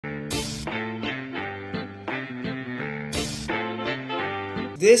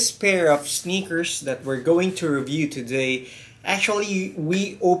This pair of sneakers that we're going to review today, actually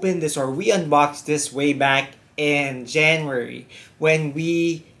we opened this or we unboxed this way back in January when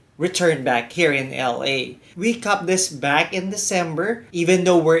we returned back here in LA. We copped this back in December. Even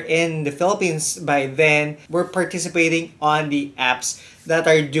though we're in the Philippines by then, we're participating on the apps that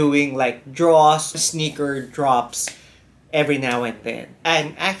are doing like draws, sneaker drops every now and then.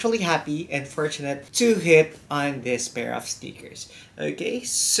 I'm actually happy and fortunate to hit on this pair of sneakers. Okay,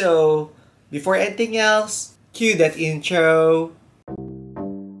 so before anything else, cue that intro.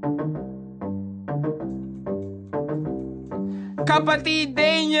 Kapatid!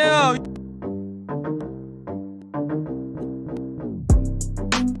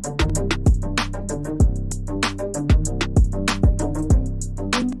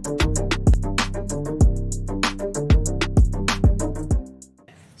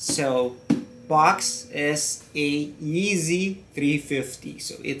 So, box is a Yeezy 350.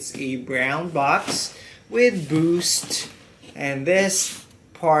 So, it's a brown box with boost. And this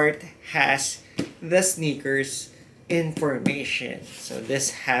part has the sneakers information. So,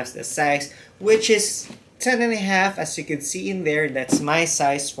 this has the size, which is 10.5, as you can see in there. That's my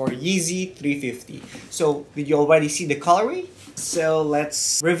size for Yeezy 350. So, did you already see the colorway? So,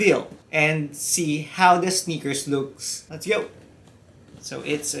 let's reveal and see how the sneakers looks. Let's go. So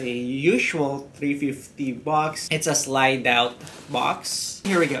it's a usual 350 box. It's a slide out box.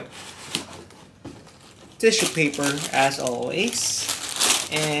 Here we go. Tissue paper as always.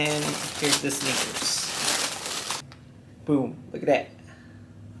 And here's the sneakers. Boom. Look at that.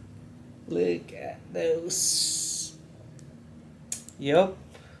 Look at those. Yup.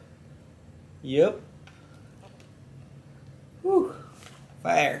 Yup. Whew.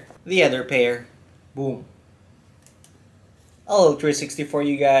 Fire. The other pair. Boom. A little 360 for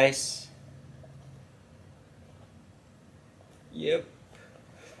you guys. Yep.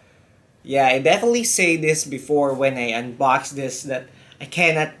 Yeah, I definitely say this before when I unbox this that I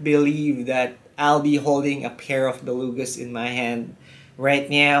cannot believe that I'll be holding a pair of Belugas in my hand right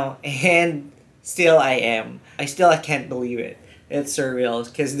now, and still I am. I can't believe it. It's surreal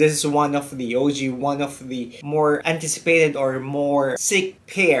because this is one of the OG, one of the more anticipated or more sick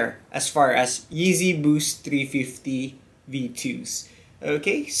pair as far as Yeezy Boost 350 V2s.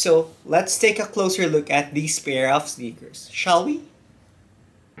 Okay, so let's take a closer look at these pair of sneakers, shall we?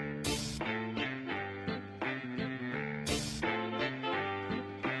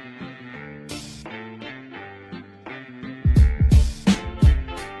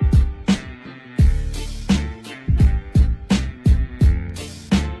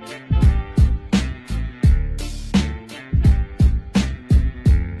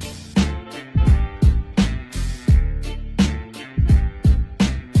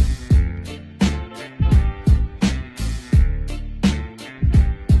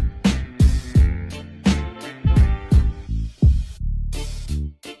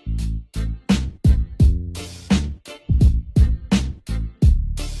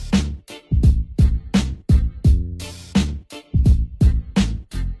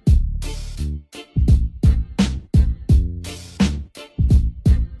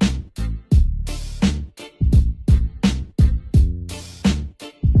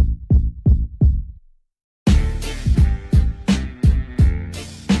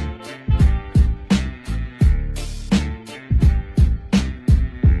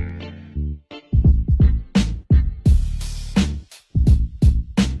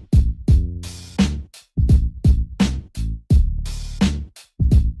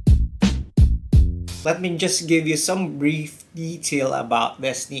 Let me just give you some brief detail about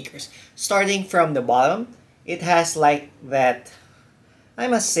the sneakers. Starting from the bottom, it has like that, I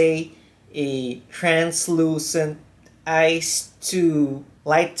must say, a translucent ice to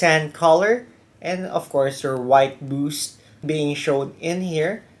light tan color. And of course, your white boost being shown in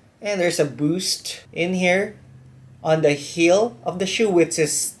here. And there's a boost in here on the heel of the shoe, which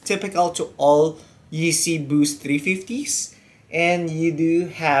is typical to all Yeezy Boost 350s. And you do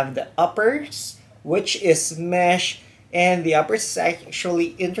have the uppers, which is mesh, and the uppers is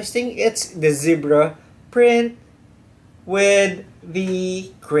actually interesting. It's the zebra print with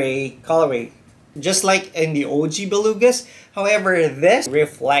the gray colorway, just like in the OG Belugas. However, this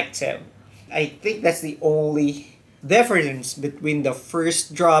reflective. I think that's the only difference between the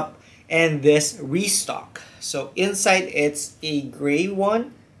first drop and this restock. So inside it's a gray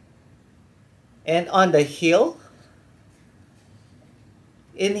one, and on the heel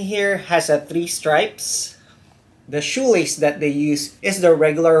in here has a 3 stripes. The shoelace that they use is the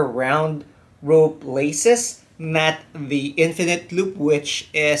regular round rope laces, not the infinite loop, which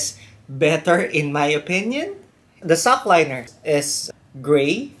is better in my opinion. The sock liner is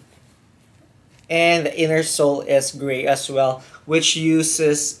gray. And the inner sole is gray as well, which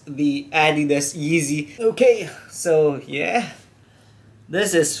uses the adidas Yeezy. Okay, so yeah.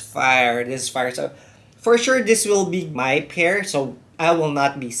 This is fire. This is fire. So for sure this will be my pair. So I will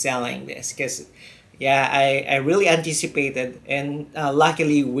not be selling this because yeah, I really anticipated and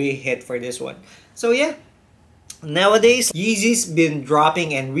luckily we hit for this one. So yeah. Nowadays, Yeezy's been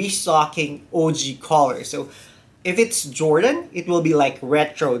dropping and restocking OG colors. So if it's Jordan, it will be like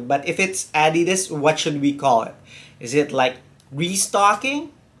retro. But if it's Adidas, what should we call it? Is it like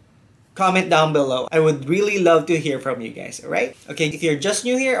restocking? Comment down below. I would really love to hear from you guys, alright? Okay, if you're just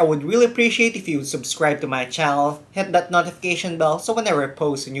new here, I would really appreciate if you would subscribe to my channel, hit that notification bell so whenever I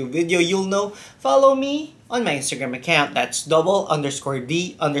post a new video, you'll know. Follow me on my Instagram account, that's doudble.d.kicks.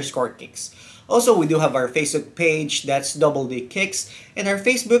 Also, we do have our Facebook page, that's doudble.d.kicks, and our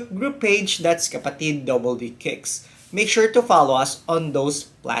Facebook group page, that's Kapatid doudble.d.kicks. Make sure to follow us on those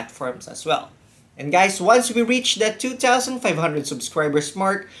platforms as well. And guys, once we reach that 2,500 subscribers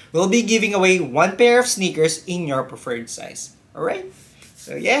mark, we'll be giving away one pair of sneakers in your preferred size. Alright?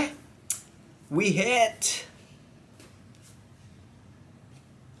 So yeah, we hit!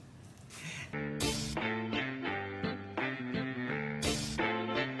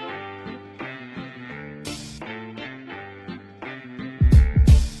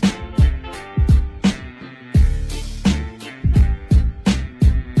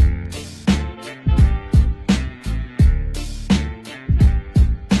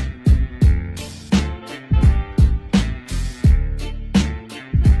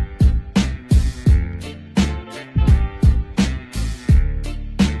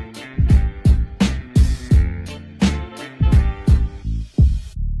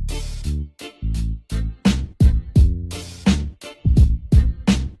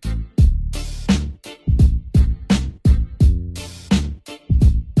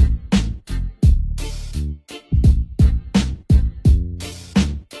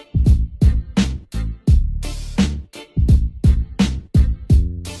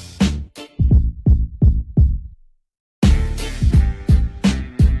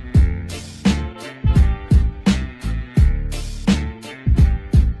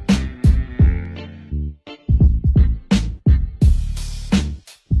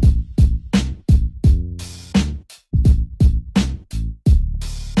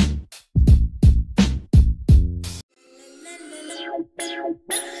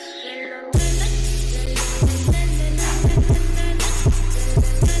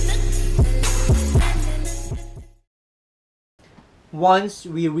 Once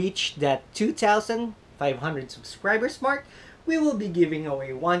we reach that 2,500 subscribers mark, we will be giving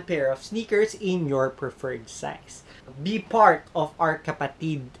away one pair of sneakers in your preferred size. Be part of our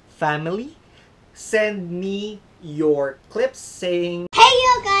Kapatid family. Send me your clips saying, "Hey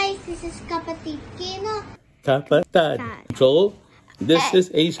yo guys, this is Kapatid Pena." Kapatid. Joel, this is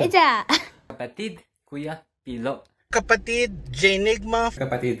Asia. Kapatid, Kuya Pilo. Kapatid J-Nigma.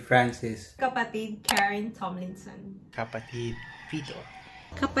 Kapatid Francis. Kapatid Karen Tomlinson. Kapatid Vito.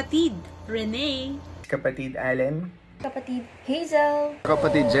 Kapatid Renee. Kapatid Allen. Kapatid Hazel.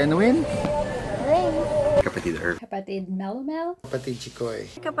 Kapatid Genuine. Ray. Kapatid Herb. Kapatid Melmel. Kapatid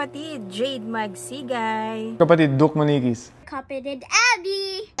Chikoy. Kapatid Jade Magsigay. Kapatid Duke Manikis. Kapatid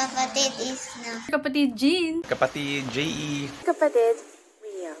Abby. Kapatid Isna. Kapatid Jean. Kapatid J.E. Kapatid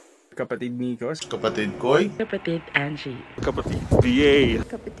Ria. Kapatid Nikos. Kapatid Koy. Kapatid Angie. Kapatid DA.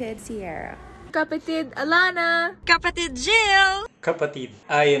 Kapatid Sierra. Kapatid Alana. Kapatid Jill. Kapatid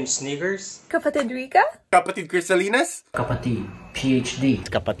I am Sneakers. Kapatid Rika. Kapatid Crystalinas. Kapatid PhD.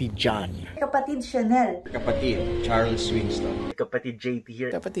 Kapatid John. Kapatid Chanel. Kapatid Charles Winston. Kapatid JP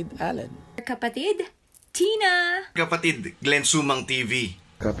here. Kapatid Allen. Kapatid Tina. Kapatid Glenn Sumang TV.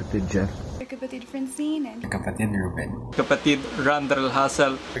 Kapatid Jeff. Kapatid Francine. Kapatid Ruben. Kapatid Randall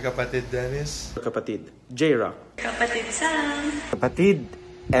Hassel. Kapatid Dennis. Kapatid J-Rock. Kapatid Sam. Kapatid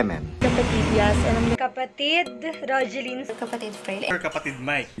MM. Kapatid Yas. Kapatid Rogeline. Kapatid Frail. Kapatid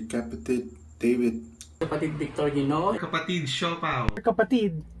Mike. Kapatid David. Kapatid Victor Gino. Kapatid Siopao.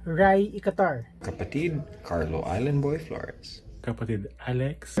 Kapatid Rai Ikatar. Kapatid Carlo Islandboy Flores. Kapatid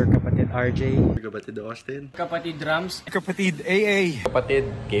Alex. Kapatid RJ. Kapatid Austin. Kapatid Rams. Kapatid AA. Kapatid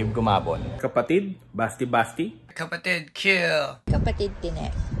Gabe Gumabon. Kapatid Basti Basti. Kapatid Kill. Kapatid Tine.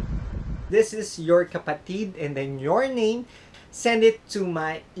 this is your Kapatid and then your name. Send it to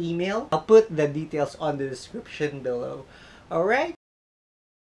my email. I'll put the details on the description below. Alright?